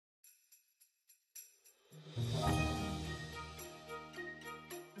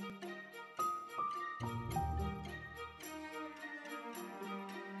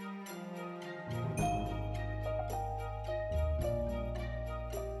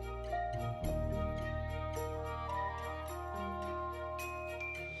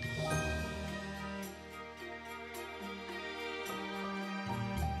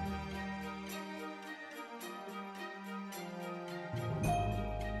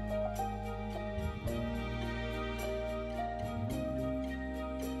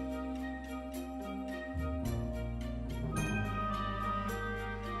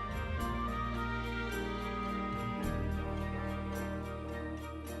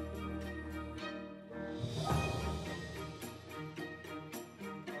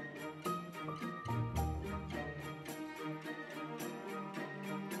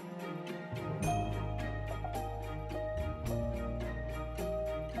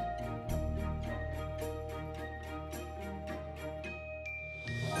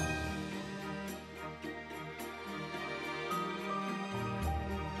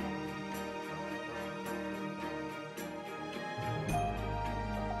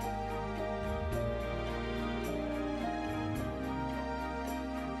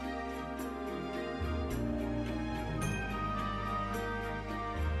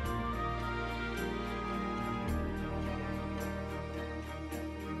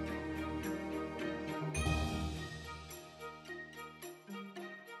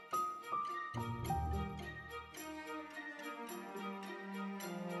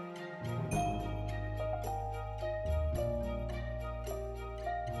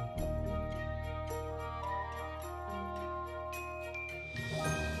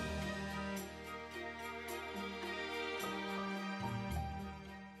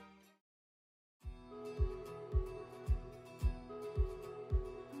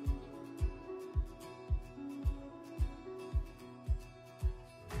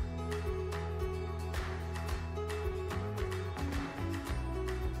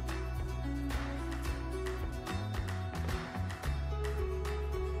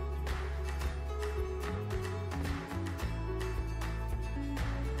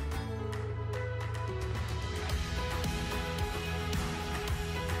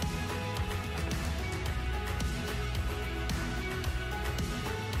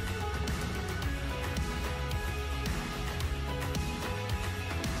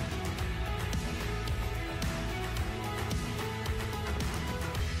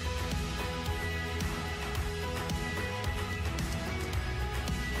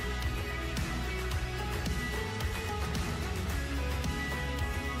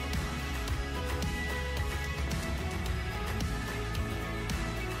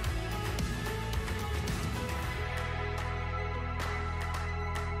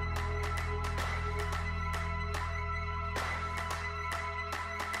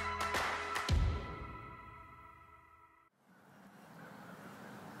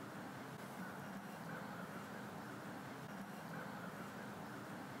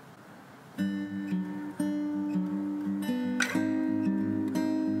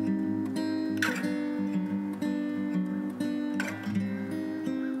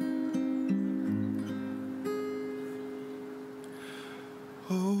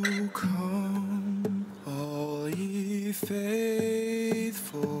Oh, come, all ye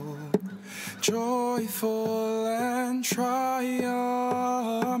faithful, joyful and triumphant.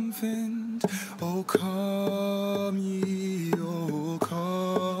 Oh, come ye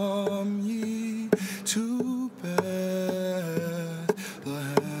to Bethlehem.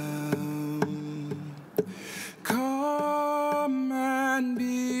 Come and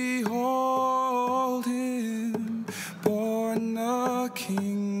behold him, born the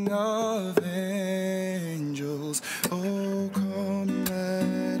King of angels. Oh, come,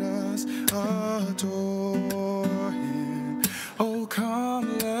 let us adore him. Oh,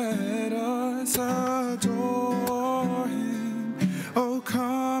 come, let us adore him. Oh,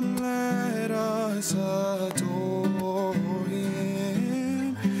 come, let us adore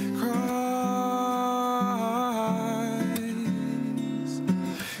him. Christ,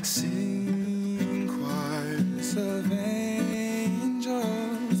 sing choirs of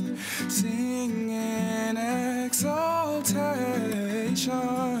angels, sing in exaltation,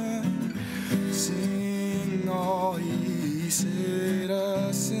 sing all ye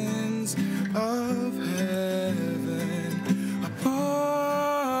citizens of heaven above.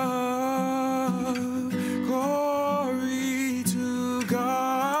 Glory to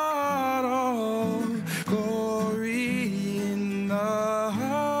God, all glory in the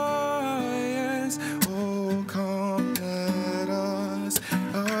highest. Oh, come, let us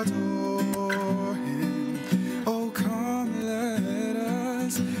adore him. Oh, come, let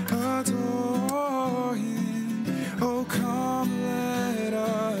us adore him. Oh, come, let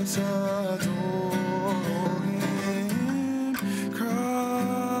us adore him. Christ,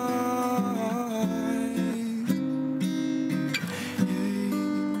 yea,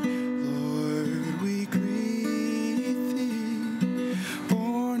 Lord, we greet thee,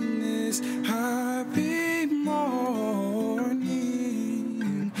 born this happy morning.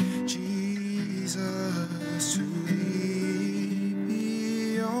 Jesus, to thee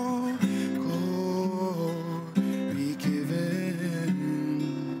be all glory given.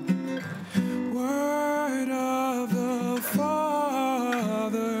 Word of the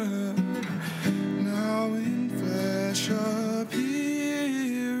Father, now in flesh appearing.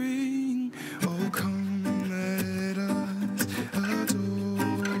 Oh, come, let us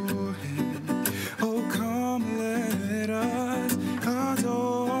adore him. Oh, come, let us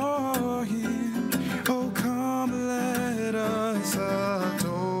adore him. Oh, come, let us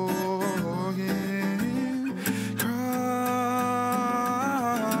adore him. Christ,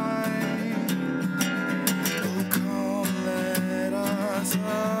 oh, come, let us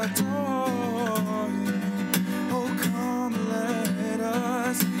adore him. Oh, come, let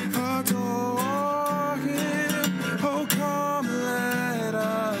us adore him. Oh, come, let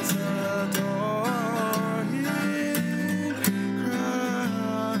us adore him. Christ,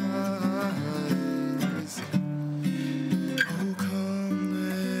 oh, come,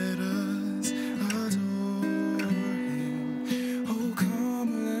 let us adore him. Oh,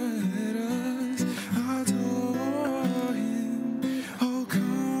 come, let us adore him. Oh,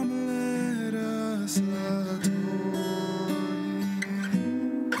 come, let us adore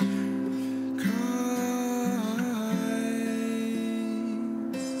him. Christ,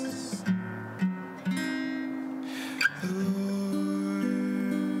 the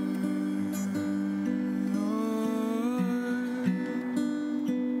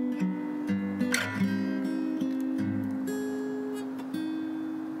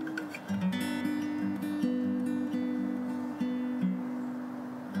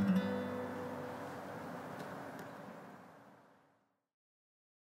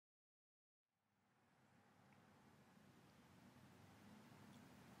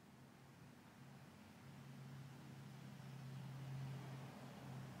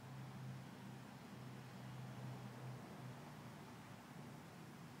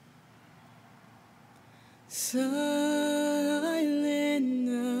Silent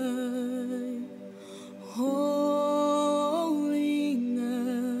night, holy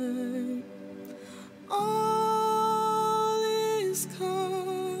night, all is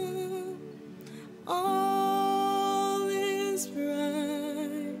calm, all is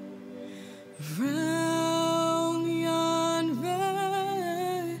bright, round yon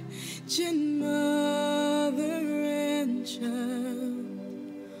virgin mother and child.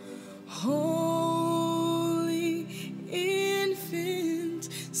 Holy infant,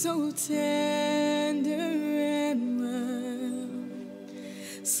 so tender and mild,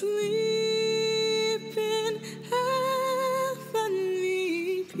 sleep in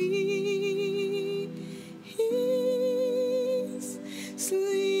heavenly peace,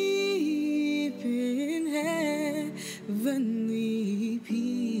 sleep in heavenly peace.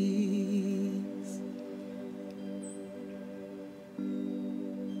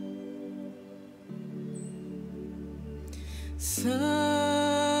 Silent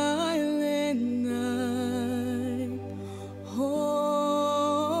night,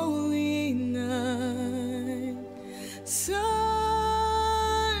 holy night, Son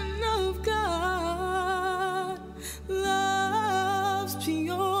of God, love's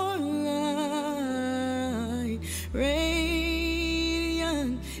pure light,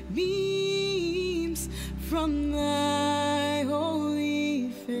 radiant beams from thy holy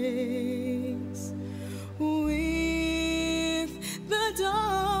face. With the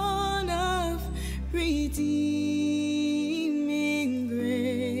dawn of redeeming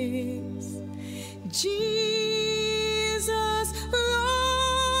grace, Jesus,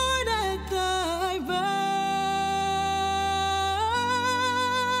 Lord, at thy birth,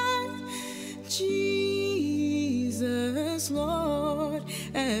 Jesus, Lord,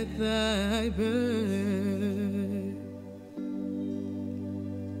 at thy birth.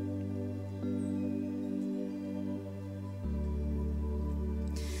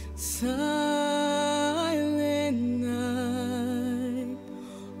 Silent night,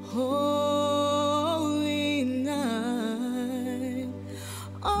 holy night,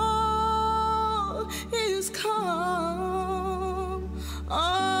 all is calm,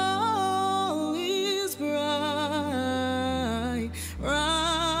 all is bright,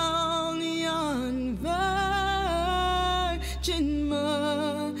 round yon virgin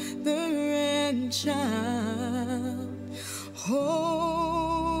mother and child. Holy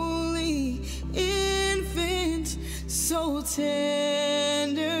infant, so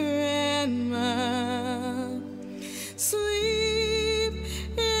tender and mild, sleep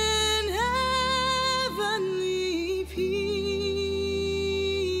in heavenly peace,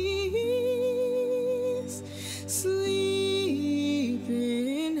 sleep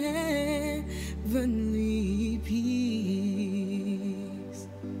in heavenly peace.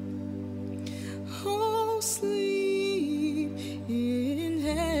 Oh, sleep in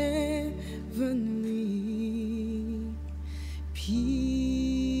heavenly peace.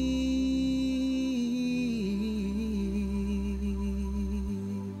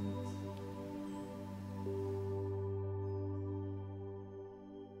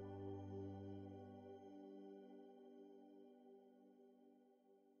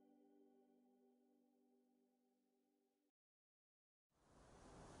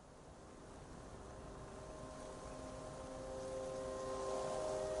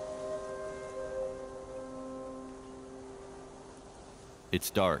 It's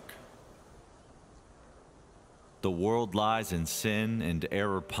dark. The world lies in sin and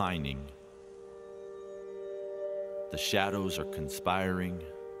error pining. The shadows are conspiring,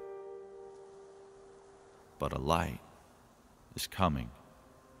 but a light is coming.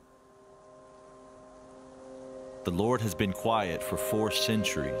 The Lord has been quiet for 4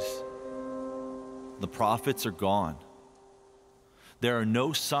 centuries. The prophets are gone. There are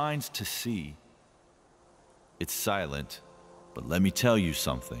no signs to see. It's silent. But let me tell you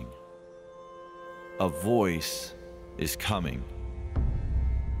something. A voice is coming.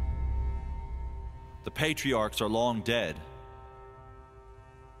 The patriarchs are long dead.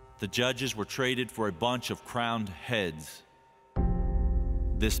 The judges were traded for a bunch of crowned heads.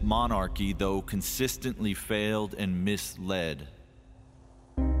 This monarchy, though, consistently failed and misled.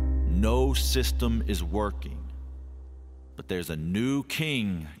 No system is working, but there's a new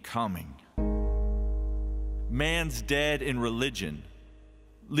king coming. Man's dead in religion.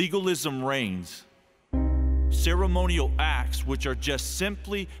 Legalism reigns. Ceremonial acts which are just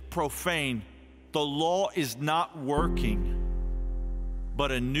simply profane. The law is not working,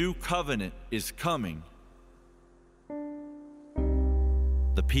 but a new covenant is coming.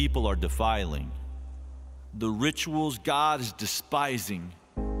 The people are defiling. The rituals God is despising.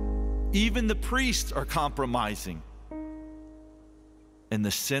 Even the priests are compromising. And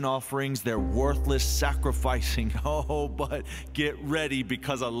the sin offerings, they're worthless sacrificing. Oh, but get ready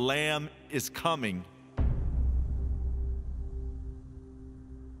because a lamb is coming.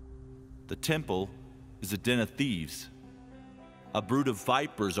 The temple is a den of thieves. A brood of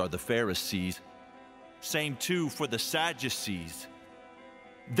vipers are the Pharisees. Same too for the Sadducees.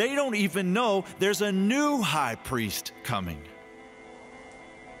 They don't even know there's a new high priest coming.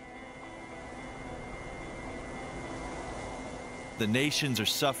 The nations are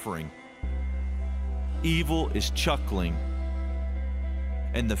suffering. Evil is chuckling.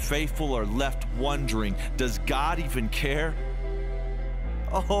 And the faithful are left wondering, does God even care?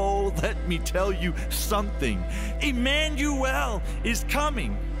 Oh, let me tell you something. Emmanuel is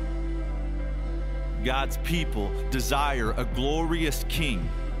coming. God's people desire a glorious king.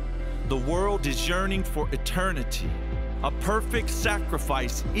 The world is yearning for eternity, a perfect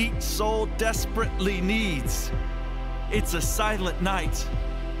sacrifice each soul desperately needs. it's a silent night,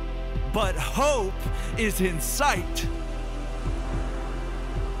 but hope is in sight.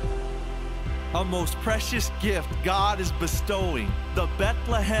 A most precious gift God is bestowing. The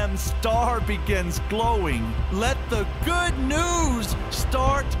Bethlehem star begins glowing. Let the good news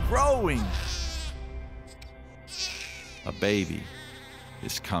start growing. A baby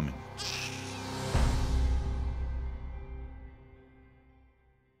is coming.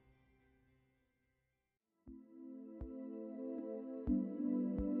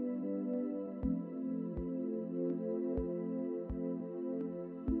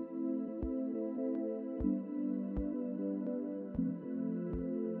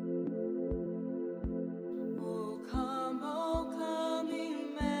 O come,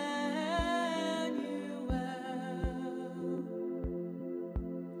 Emmanuel,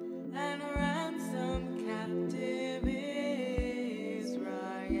 and ransom captive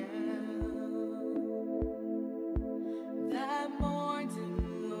Israel, that mourns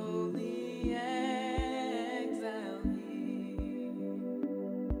in lowly exile here,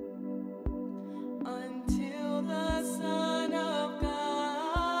 until the Son of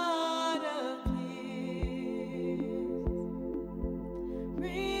God appears.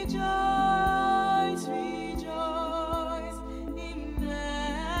 Rejoice, rejoice, Emmanuel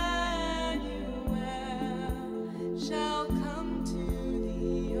shall come to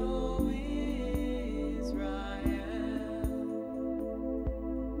thee, O Israel.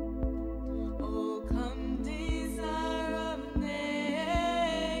 O come, desire of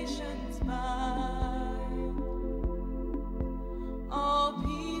nations bind, all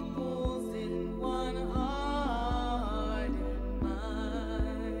peoples in one heart and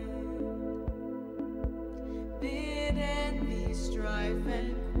mind. Bid and thee strife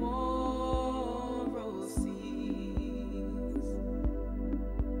and quarrel cease.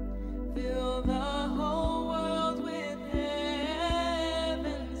 Fill the whole world with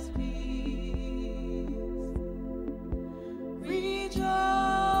heaven's peace.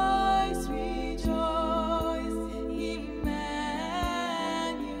 Rejoice, rejoice, Emmanuel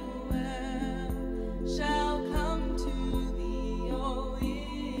shall come to thee, O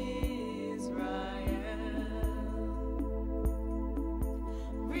Israel.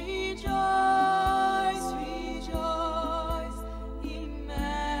 Rejoice, rejoice, Emmanuel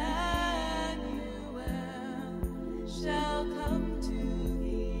shall come to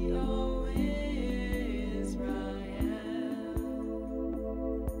thee, O Israel.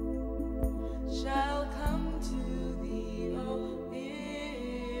 Shall come to thee, O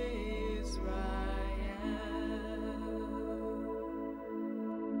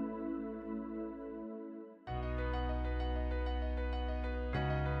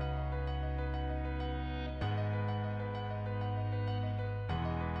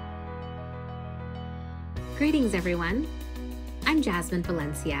Greetings, everyone. I'm Jasmine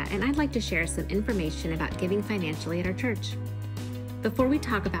Valencia, and I'd like to share some information about giving financially at our church. Before we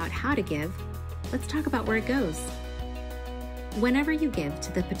talk about how to give, let's talk about where it goes. Whenever you give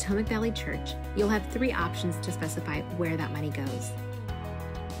to the Potomac Valley Church, you'll have 3 options to specify where that money goes.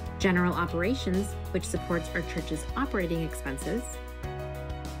 General operations, which supports our church's operating expenses.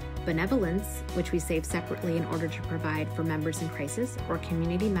 Benevolence, which we save separately in order to provide for members in crisis or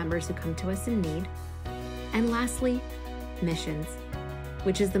community members who come to us in need. And lastly, missions,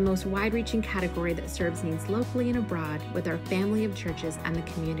 which is the most wide-reaching category that serves needs locally and abroad with our family of churches and the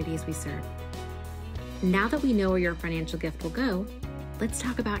communities we serve. Now that we know where your financial gift will go, let's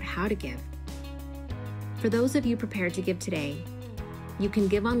talk about how to give. For those of you prepared to give today, you can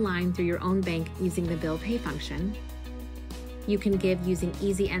give online through your own bank using the Bill Pay function. You can give using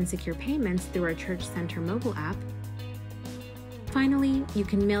easy and secure payments through our Church Center mobile app. Finally, you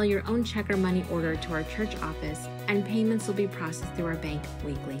can mail your own check or money order to our church office, and payments will be processed through our bank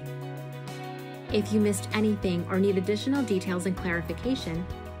weekly. If you missed anything or need additional details and clarification,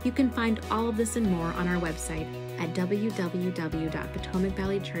 you can find all of this and more on our website at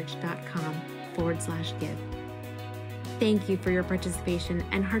www.potomacvalleychurch.com/give. Thank you for your participation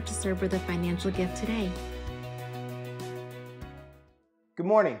and heart to serve with a financial gift today. Good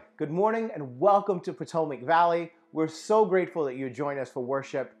morning, and welcome to Potomac Valley. We're so grateful that you joined us for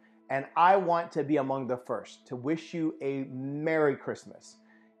worship, and I want to be among the first to wish you a Merry Christmas.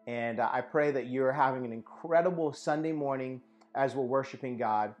 And I pray that you're having an incredible Sunday morning as we're worshiping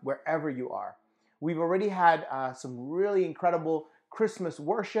God wherever you are. We've already had some really incredible Christmas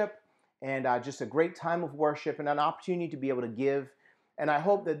worship and just a great time of worship and an opportunity to be able to give. And I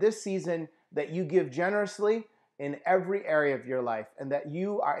hope that this season that you give generously in every area of your life, and that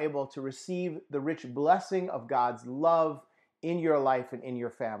you are able to receive the rich blessing of God's love in your life and in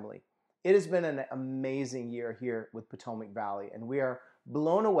your family. It has been an amazing year here with Potomac Valley, and we are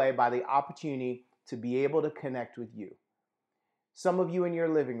blown away by the opportunity to be able to connect with you. Some of you in your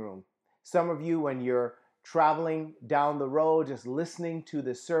living room, some of you when you're traveling down the road, just listening to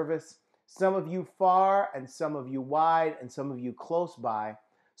the service, some of you far and some of you wide and some of you close by,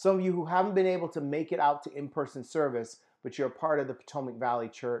 some of you who haven't been able to make it out to in-person service, but you're a part of the Potomac Valley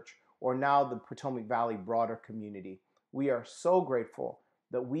Church or now the Potomac Valley broader community. We are so grateful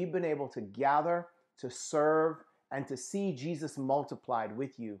that we've been able to gather, to serve, and to see Jesus multiplied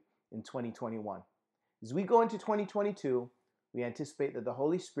with you in 2021. As we go into 2022, we anticipate that the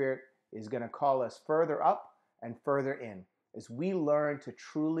Holy Spirit is going to call us further up and further in as we learn to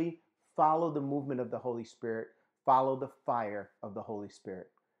truly follow the movement of the Holy Spirit, follow the fire of the Holy Spirit.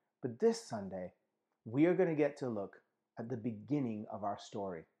 But this Sunday, we are going to get to look at the beginning of our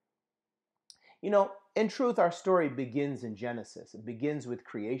story. You know, in truth, our story begins in Genesis. It begins with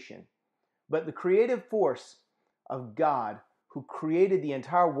creation. But the creative force of God, who created the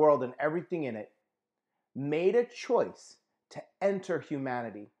entire world and everything in it, made a choice to enter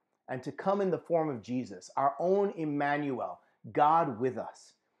humanity and to come in the form of Jesus, our own Emmanuel, God with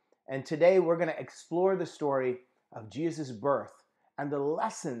us. And today we're going to explore the story of Jesus' birth and the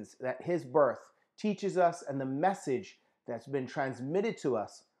lessons that his birth teaches us and the message that's been transmitted to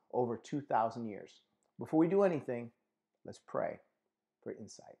us over 2,000 years. Before we do anything, let's pray for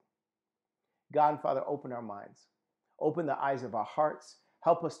insight. God and Father, open our minds. Open the eyes of our hearts.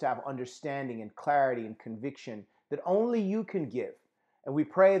 Help us to have understanding and clarity and conviction that only you can give. And we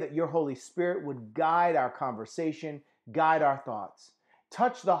pray that your Holy Spirit would guide our conversation, guide our thoughts.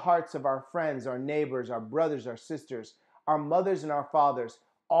 Touch the hearts of our friends, our neighbors, our brothers, our sisters, our mothers and our fathers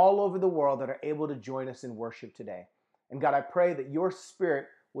all over the world that are able to join us in worship today. And God, I pray that your Spirit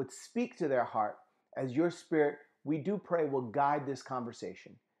would speak to their heart as your Spirit, we do pray, will guide this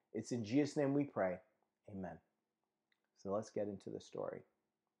conversation. It's in Jesus' name we pray. Amen. So let's get into the story.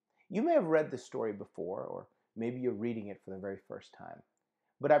 You may have read this story before, or maybe you're reading it for the very first time.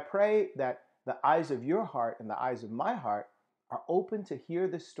 But I pray that the eyes of your heart and the eyes of my heart are open to hear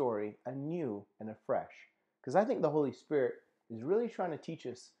this story anew and afresh. Because I think the Holy Spirit is really trying to teach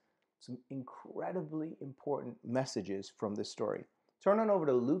us some incredibly important messages from this story. Turn on over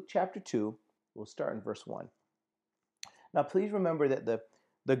to Luke chapter 2. We'll start in verse 1. Now, please remember that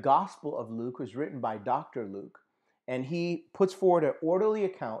the Gospel of Luke was written by Dr. Luke, and he puts forward an orderly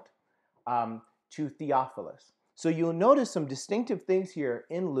account to Theophilus. So you'll notice some distinctive things here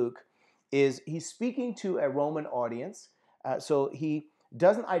in Luke is he's speaking to a Roman audience. So he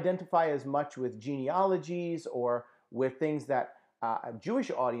doesn't identify as much with genealogies or with things that a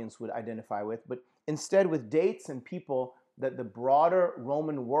Jewish audience would identify with, but instead with dates and people that the broader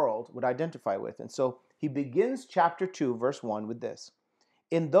Roman world would identify with. And so he begins chapter 2, verse 1 with this.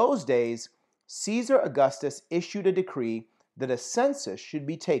 In those days, Caesar Augustus issued a decree that a census should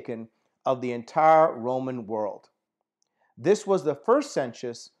be taken of the entire Roman world. This was the first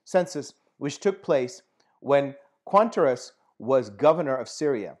census which took place when Quintus was governor of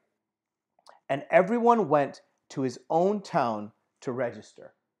Syria. And everyone went to his own town to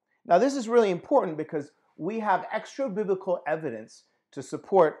register. Now, this is really important because we have extra biblical evidence to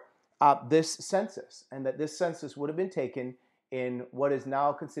support this census, and that this census would have been taken in what is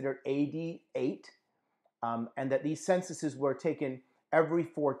now considered AD 8, and that these censuses were taken every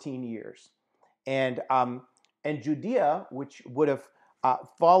 14 years. And Judea, which would have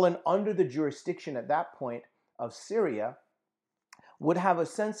fallen under the jurisdiction at that point of Syria, would have a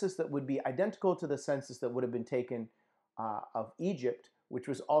census that would be identical to the census that would have been taken of Egypt, which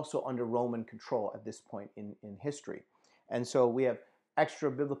was also under Roman control at this point in history. And so we have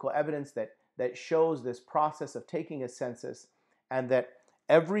extra biblical evidence that shows this process of taking a census, and that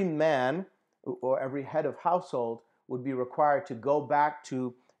every man or every head of household would be required to go back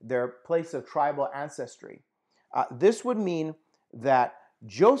to their place of tribal ancestry. This would mean that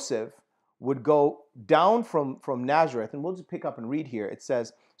Joseph would go down from Nazareth, and we'll just pick up and read here. It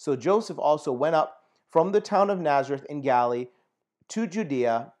says, so Joseph also went up from the town of Nazareth in Galilee to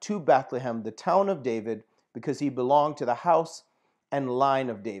Judea, to Bethlehem, the town of David, because he belonged to the house and line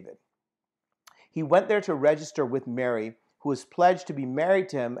of David. He went there to register with Mary, who was pledged to be married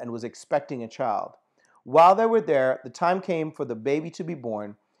to him and was expecting a child. While they were there, the time came for the baby to be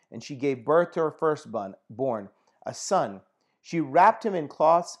born, and she gave birth to her firstborn, a son. She wrapped him in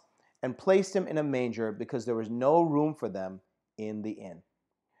cloths and placed him in a manger because there was no room for them in the inn.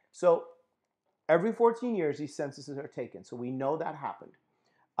 So every 14 years, these censuses are taken. So we know that happened.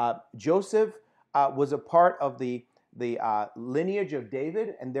 Joseph was a part of the lineage of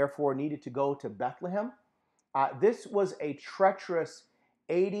David and therefore needed to go to Bethlehem. This was a treacherous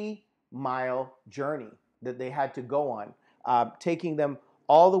 80 mile journey that they had to go on, taking them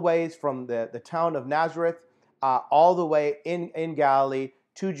all the ways from the town of Nazareth, all the way in Galilee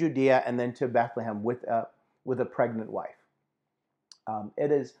to Judea, and then to Bethlehem with a pregnant wife.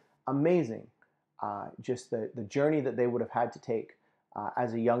 It is amazing, just the journey that they would have had to take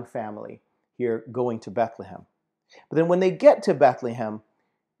as a young family here going to Bethlehem. But then when they get to Bethlehem,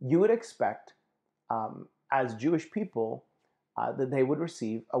 you would expect, as Jewish people, that they would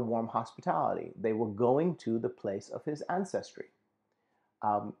receive a warm hospitality. They were going to the place of his ancestry.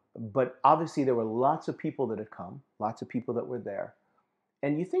 But obviously there were lots of people that had come, lots of people that were there.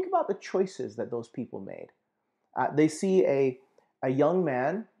 And you think about the choices that those people made. They see a young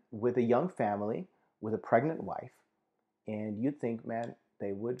man with a young family, with a pregnant wife, and you'd think, man,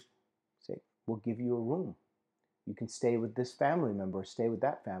 they would say, we'll give you a room. You can stay with this family member, or stay with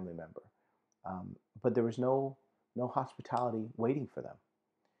that family member. But there was no hospitality waiting for them.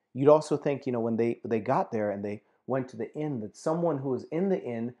 You'd also think, when they got there and they went to the inn, that someone who was in the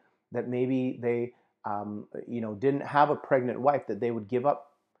inn, that maybe they didn't have a pregnant wife, that they would give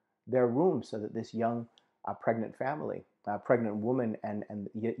up their room so that this young pregnant woman and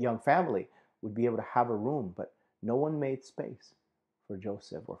young family would be able to have a room. But no one made space for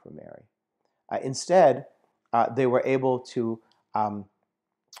Joseph or for Mary. Instead, they were able to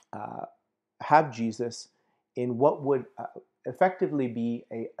have Jesus in what would effectively be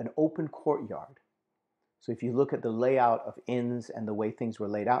an open courtyard. So if you look at the layout of inns and the way things were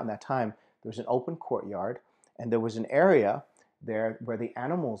laid out in that time, there was an open courtyard, and there was an area there where the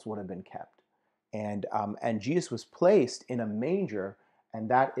animals would have been kept. And Jesus was placed in a manger, and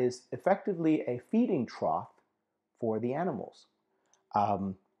that is effectively a feeding trough for the animals,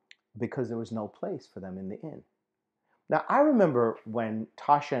 because there was no place for them in the inn. Now, I remember when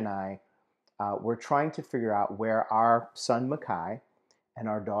Tasha and I were trying to figure out where our son Mackay and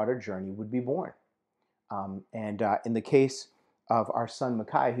our daughter Journey would be born. And in the case of our son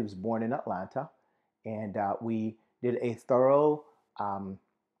Mackay, he was born in Atlanta, and we did a thorough kind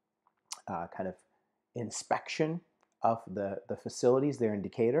of inspection of the facilities there in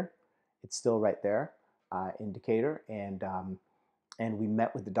Decatur. It's still right there in Decatur, and we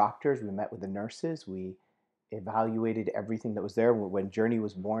met with the doctors, we met with the nurses, we evaluated everything that was there. When Journey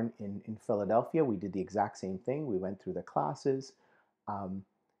was born in Philadelphia, we did the exact same thing. We went through the classes.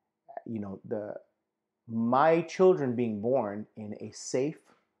 My children being born in a safe,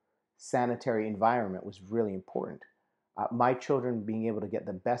 sanitary environment was really important. My children being able to get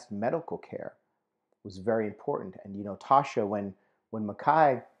the best medical care was very important. And Tasha, when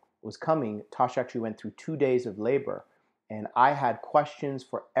Mackay was coming, Tasha actually went through 2 days of labor, and I had questions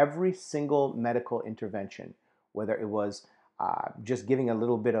for every single medical intervention, whether it was just giving a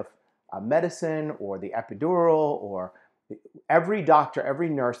little bit of medicine or the epidural, or every doctor, every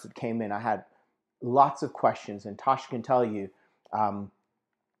nurse that came in, I had lots of questions. And Tasha can tell you,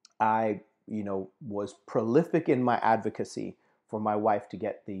 I was prolific in my advocacy for my wife to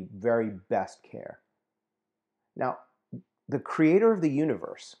get the very best care. Now, the creator of the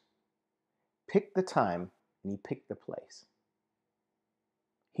universe picked the time and he picked the place.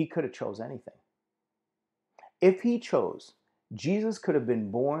 He could have chose anything. If he chose, Jesus could have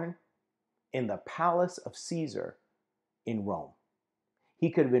been born in the palace of Caesar in Rome. He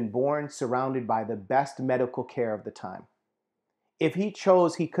could have been born surrounded by the best medical care of the time. If he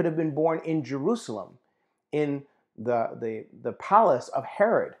chose, he could have been born in Jerusalem, in the palace of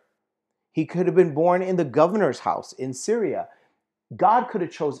Herod. He could have been born in the governor's house in Syria. God could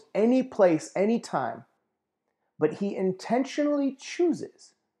have chose any place, any time, but he intentionally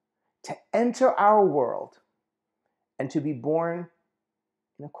chooses to enter our world and to be born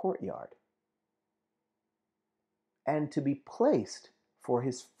in a courtyard and to be placed for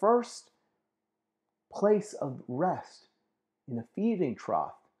his first place of rest in a feeding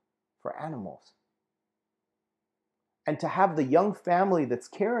trough for animals, and to have the young family that's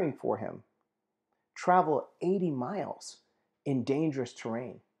caring for him travel 80 miles in dangerous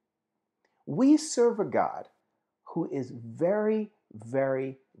terrain. We serve a God who is very,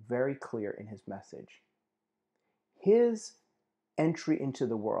 very, very clear in his message. His entry into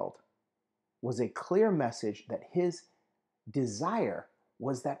the world was a clear message that his desire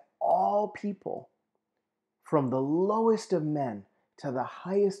was that all people, from the lowest of men to the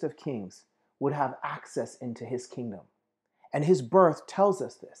highest of kings, would have access into his kingdom. And his birth tells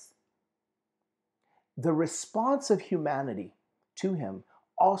us this. The response of humanity to him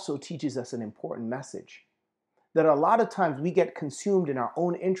also teaches us an important message, that a lot of times we get consumed in our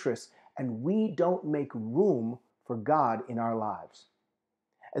own interests and we don't make room for God in our lives.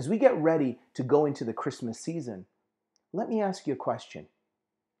 As we get ready to go into the Christmas season, let me ask you a question.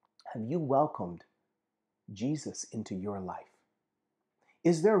 Have you welcomed Jesus into your life?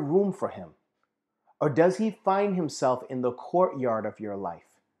 Is there room for him? Or does he find himself in the courtyard of your life?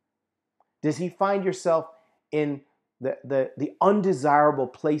 Does he find yourself in the undesirable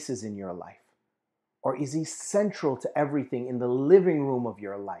places in your life? Or is he central to everything in the living room of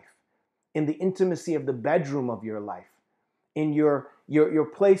your life, in the intimacy of the bedroom of your life, in your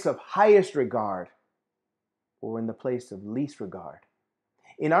place of highest regard, or in the place of least regard?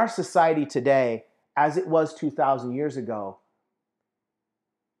 In our society today, as it was 2,000 years ago,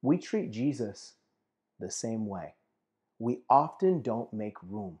 we treat Jesus the same way. We often don't make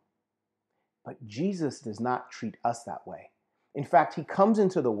room. But Jesus does not treat us that way. In fact, he comes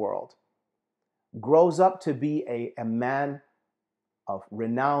into the world, grows up to be a man of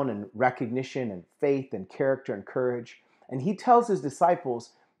renown and recognition and faith and character and courage. And he tells his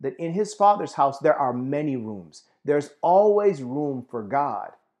disciples that in his Father's house, there are many rooms. There's always room for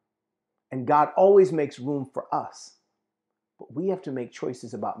God. And God always makes room for us. But we have to make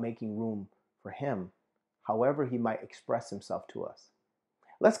choices about making room for him, however he might express himself to us.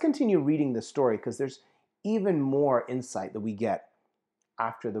 Let's continue reading the story because there's even more insight that we get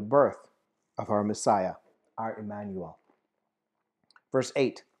after the birth of our Messiah, our Emmanuel. Verse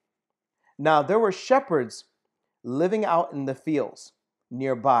 8. Now there were shepherds living out in the fields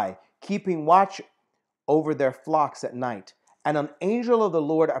nearby, keeping watch over their flocks at night. And an angel of the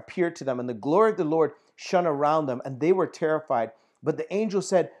Lord appeared to them, and the glory of the Lord shone around them, and they were terrified. But the angel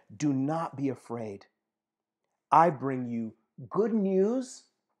said, "Do not be afraid. I bring you good news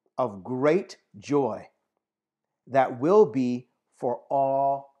of great joy that will be for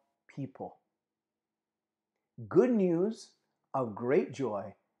all people." Good news of great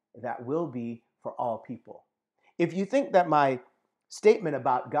joy that will be for all people. If you think that my statement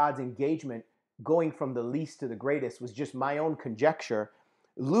about God's engagement going from the least to the greatest was just my own conjecture,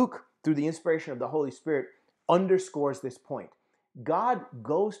 Luke, through the inspiration of the Holy Spirit, underscores this point. God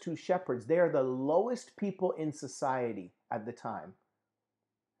goes to shepherds. They are the lowest people in society at the time.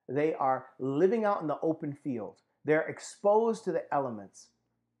 They are living out in the open field. They're exposed to the elements.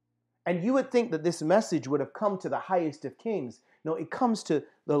 And you would think that this message would have come to the highest of kings. No, it comes to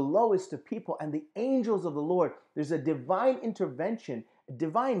the lowest of people and the angels of the Lord. There's a divine intervention, a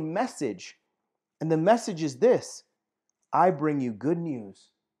divine message. And the message is this: I bring you good news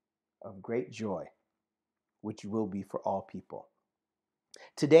of great joy, which will be for all people.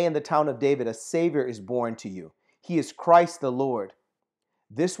 Today in the town of David, a Savior is born to you. He is Christ the Lord.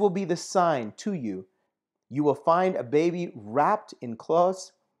 This will be the sign to you. You will find a baby wrapped in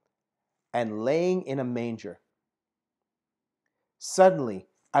cloths and laying in a manger. Suddenly,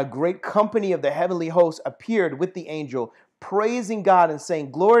 a great company of the heavenly hosts appeared with the angel, praising God and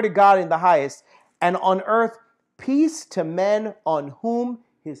saying, "Glory to God in the highest, and on earth peace to men on whom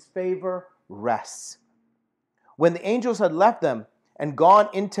his favor rests." When the angels had left them and gone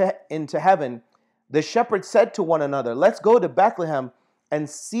into heaven, the shepherds said to one another, "Let's go to Bethlehem and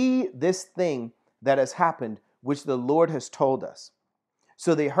see this thing that has happened, which the Lord has told us."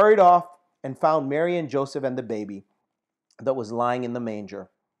 So they hurried off and found Mary and Joseph and the baby that was lying in the manger.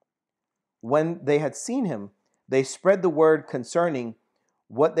 When they had seen him, they spread the word concerning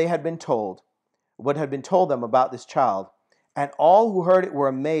what had been told them about this child. And all who heard it were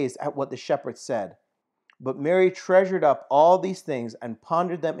amazed at what the shepherds said. But Mary treasured up all these things and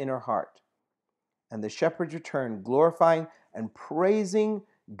pondered them in her heart. And the shepherds returned, glorifying and praising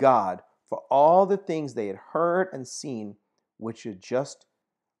God for all the things they had heard and seen, which was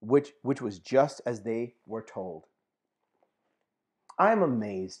just as they were told. I am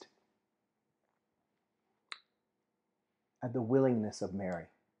amazed at the willingness of Mary.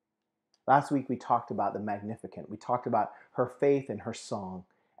 Last week we talked about the Magnificat. We talked about her faith and her song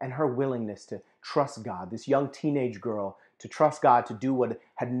and her willingness to trust God. This young teenage girl to trust God to do what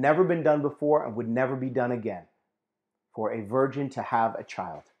had never been done before and would never be done again, for a virgin to have a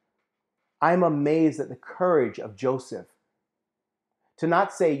child. I'm amazed at the courage of Joseph to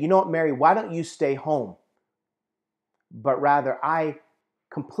not say, "You know what, Mary, why don't you stay home?" But rather, "I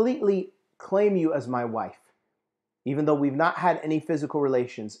completely claim you as my wife, even though we've not had any physical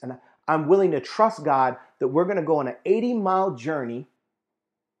relations. And I'm willing to trust God that we're going to go on an 80-mile journey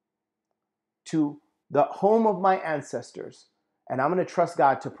to the home of my ancestors, and I'm going to trust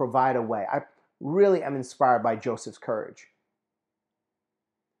God to provide a way." I really am inspired by Joseph's courage.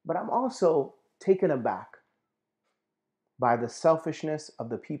 But I'm also taken aback by the selfishness of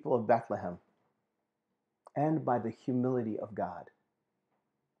the people of Bethlehem and by the humility of God.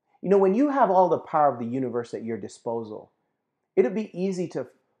 You know, when you have all the power of the universe at your disposal, it'd be easy to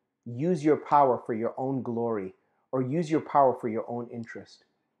use your power for your own glory or use your power for your own interest.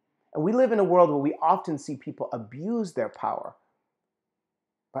 And we live in a world where we often see people abuse their power.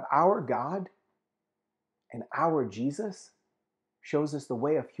 But our God and our Jesus shows us the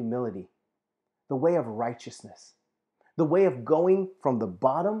way of humility, the way of righteousness, the way of going from the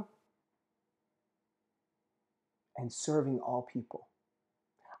bottom and serving all people.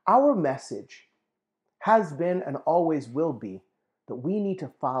 Our message has been and always will be that we need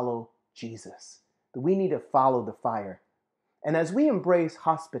to follow Jesus, that we need to follow the fire. And as we embrace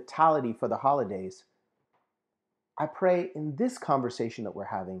hospitality for the holidays, I pray in this conversation that we're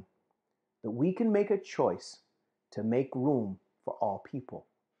having that we can make a choice to make room for all people.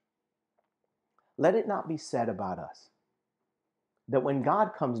 Let it not be said about us that when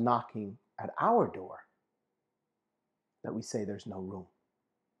God comes knocking at our door, that we say there's no room.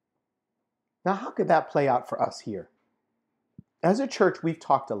 Now, how could that play out for us here? As a church, we've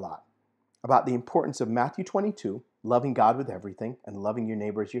talked a lot about the importance of Matthew 22, loving God with everything and loving your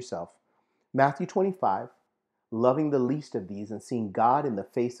neighbor as yourself. Matthew 25, loving the least of these and seeing God in the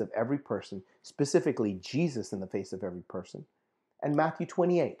face of every person, specifically Jesus in the face of every person. And Matthew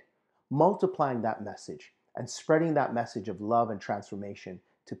 28, multiplying that message and spreading that message of love and transformation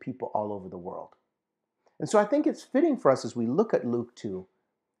to people all over the world. And so I think it's fitting for us as we look at Luke 2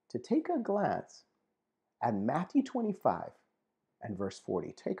 to take a glance at Matthew 25 and verse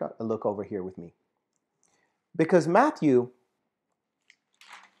 40. Take a look over here with me. Because Matthew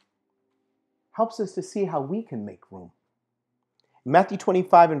helps us to see how we can make room. In Matthew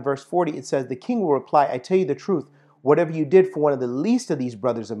 25 and verse 40, it says, "The king will reply, I tell you the truth, whatever you did for one of the least of these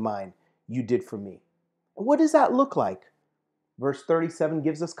brothers of mine, you did for me." And what does that look like? Verse 37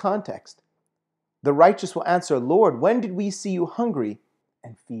 gives us context. The righteous will answer, "Lord, when did we see you hungry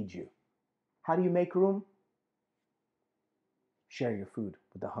and feed you?" How do you make room? Share your food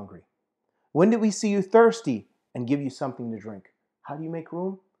with the hungry. When did we see you thirsty and give you something to drink? How do you make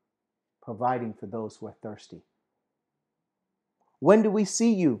room? Providing for those who are thirsty. When do we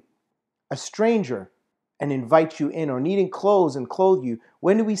see you a stranger and invite you in, or needing clothes and clothe you?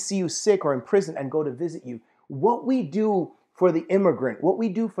 When do we see you sick or in prison and go to visit you? What we do for the immigrant, what we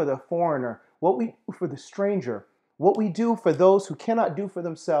do for the foreigner, what we do for the stranger, what we do for those who cannot do for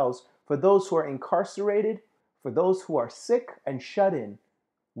themselves, for those who are incarcerated, for those who are sick and shut in,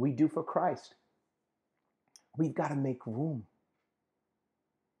 we do for Christ. We've got to make room.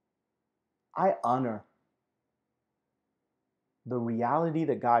 I honor the reality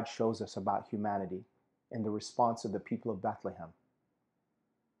that God shows us about humanity in the response of the people of Bethlehem.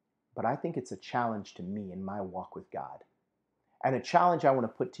 But I think it's a challenge to me in my walk with God. And a challenge I want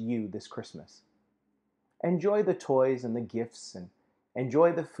to put to you this Christmas. Enjoy the toys and the gifts and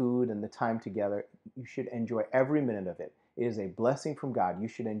enjoy the food and the time together. You should enjoy every minute of it. It is a blessing from God. You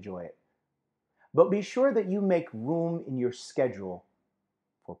should enjoy it. But be sure that you make room in your schedule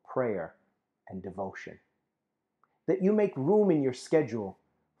for prayer and devotion. That you make room in your schedule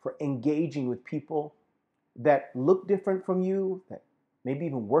for engaging with people that look different from you, that maybe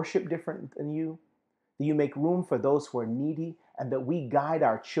even worship different than you. That you make room for those who are needy, and that we guide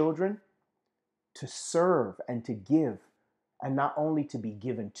our children to serve and to give, and not only to be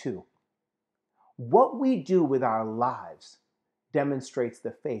given to. What we do with our lives demonstrates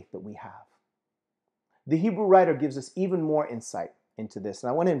the faith that we have. The Hebrew writer gives us even more insight into this, and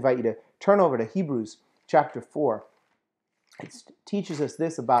I want to invite you to turn over to Hebrews chapter 4. It teaches us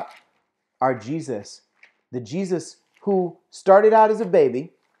this about our Jesus, the Jesus who started out as a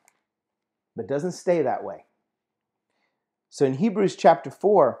baby, but doesn't stay that way. So in Hebrews chapter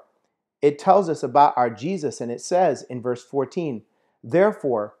 4, it tells us about our Jesus, and it says in verse 14,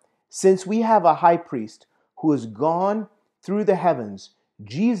 "Therefore, since we have a high priest who has gone through the heavens,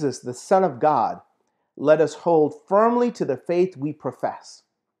 Jesus, the Son of God, let us hold firmly to the faith we profess.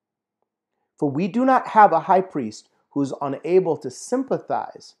 For we do not have a high priest who is unable to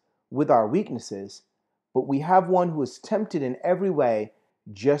sympathize with our weaknesses, but we have one who is tempted in every way,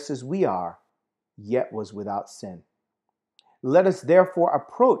 just as we are, yet was without sin. Let us therefore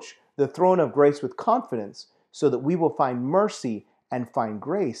approach the throne of grace with confidence, so that we will find mercy and find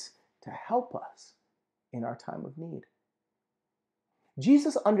grace to help us in our time of need."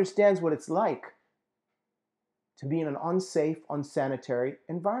 Jesus understands what it's like to be in an unsafe, unsanitary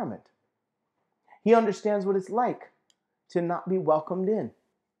environment. He understands what it's like to not be welcomed in.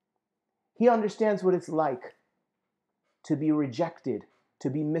 He understands what it's like to be rejected, to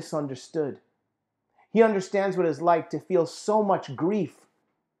be misunderstood. He understands what it's like to feel so much grief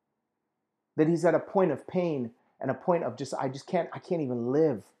that he's at a point of pain and a point of I can't even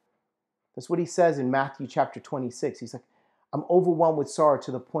live. That's what he says in Matthew chapter 26. He's like, I'm overwhelmed with sorrow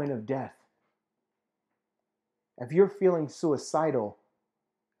to the point of death. If you're feeling suicidal,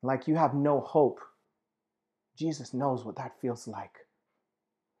 like you have no hope, Jesus knows what that feels like.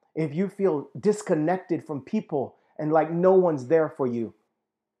 If you feel disconnected from people and like no one's there for you,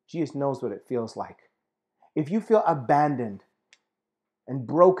 Jesus knows what it feels like. If you feel abandoned and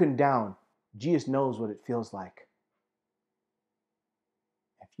broken down, Jesus knows what it feels like.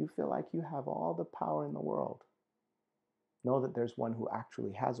 If you feel like you have all the power in the world, know that there's one who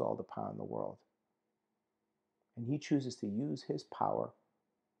actually has all the power in the world. And he chooses to use his power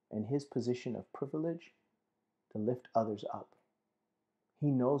and his position of privilege to lift others up. He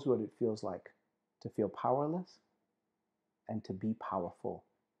knows what it feels like to feel powerless and to be powerful.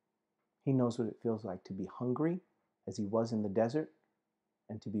 He knows what it feels like to be hungry, as he was in the desert,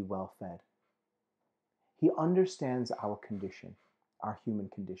 and to be well fed. He understands our condition, our human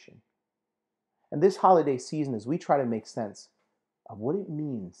condition. And this holiday season, as we try to make sense of what it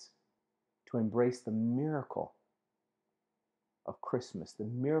means to embrace the miracle of Christmas, the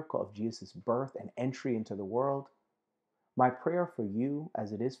miracle of Jesus' birth and entry into the world, my prayer for you,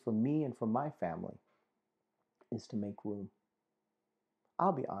 as it is for me and for my family, is to make room.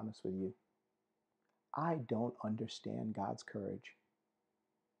 I'll be honest with you. I don't understand God's courage.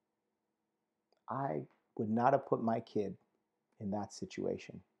 I would not have put my kid in that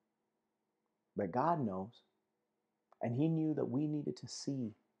situation. But God knows. And he knew that we needed to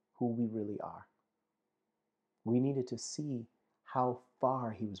see who we really are. We needed to see how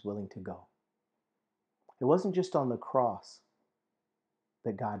far he was willing to go. It wasn't just on the cross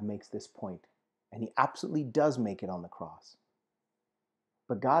that God makes this point, and he absolutely does make it on the cross.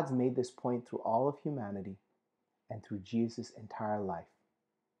 But God's made this point through all of humanity and through Jesus' entire life.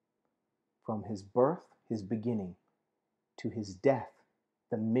 From his birth, his beginning, to his death,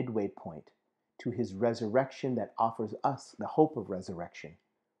 the midway point, to his resurrection that offers us the hope of resurrection.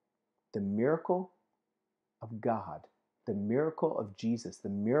 The miracle of God, the miracle of Jesus, the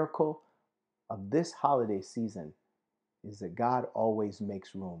miracle of this holiday season is that God always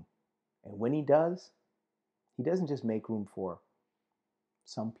makes room. And when he doesn't just make room for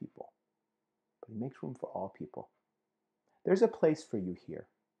some people, but he makes room for all people. There's a place for you here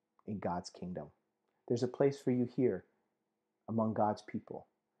in God's kingdom. There's a place for you here among God's people.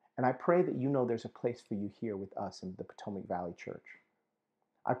 And I pray that you know there's a place for you here with us in the Potomac Valley Church.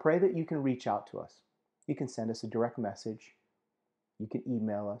 I pray that you can reach out to us. You can send us a direct message. You can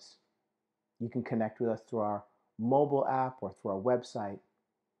email us. You can connect with us through our mobile app or through our website.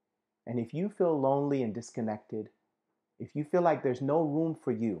 And if you feel lonely and disconnected, if you feel like there's no room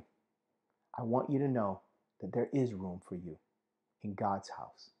for you, I want you to know that there is room for you in God's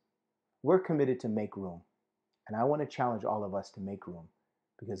house. We're committed to make room. And I want to challenge all of us to make room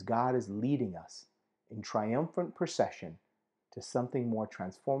because God is leading us in triumphant procession to something more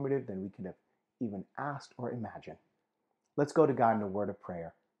transformative than we could have even asked or imagined. Let's go to God in a word of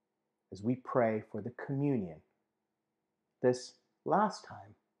prayer as we pray for the communion this last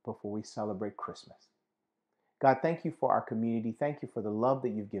time before we celebrate Christmas. God, thank you for our community. Thank you for the love that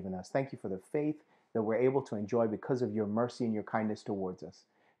you've given us. Thank you for the faith that we're able to enjoy because of your mercy and your kindness towards us.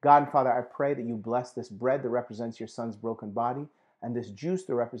 God and Father, I pray that you bless this bread that represents your son's broken body and this juice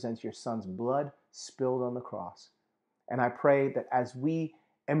that represents your son's blood spilled on the cross. And I pray that as we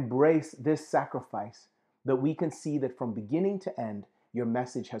embrace this sacrifice, that we can see that from beginning to end, your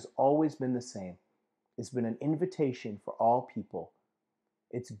message has always been the same. It's been an invitation for all people.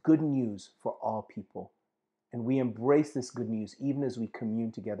 It's good news for all people. And we embrace this good news even as we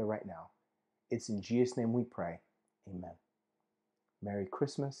commune together right now. It's in Jesus' name we pray. Amen. Merry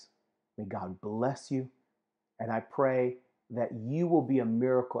Christmas. May God bless you. And I pray that you will be a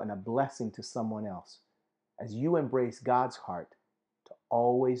miracle and a blessing to someone else as you embrace God's heart to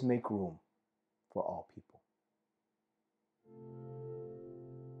always make room for all people.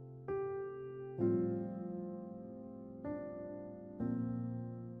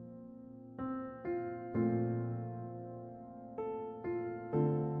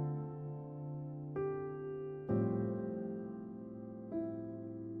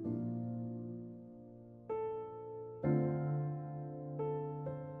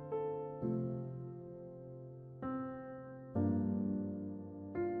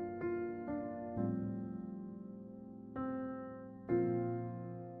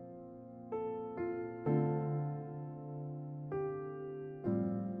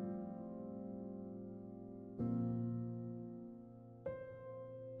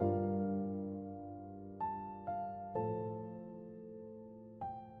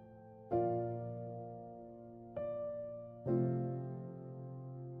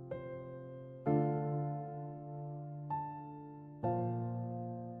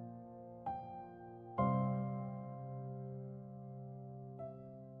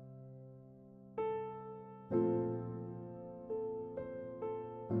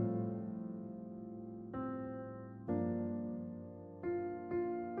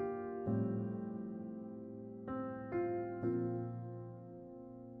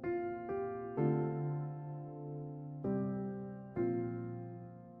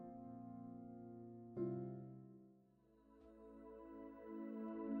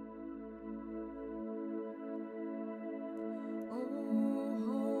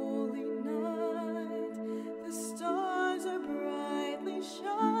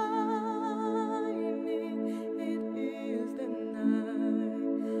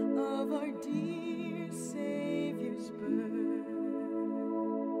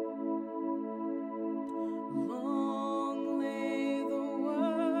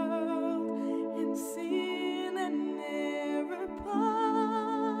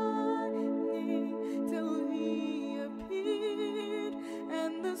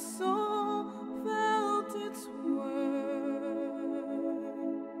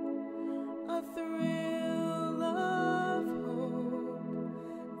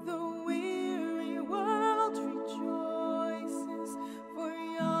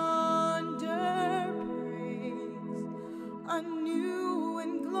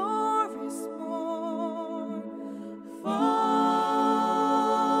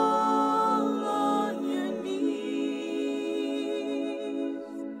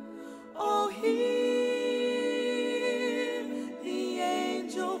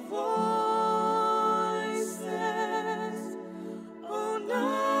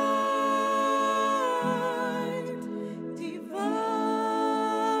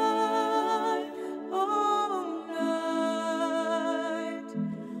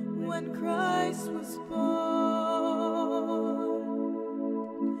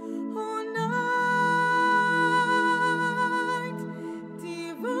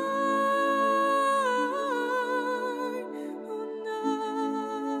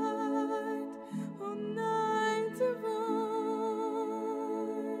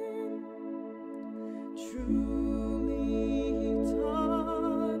 true.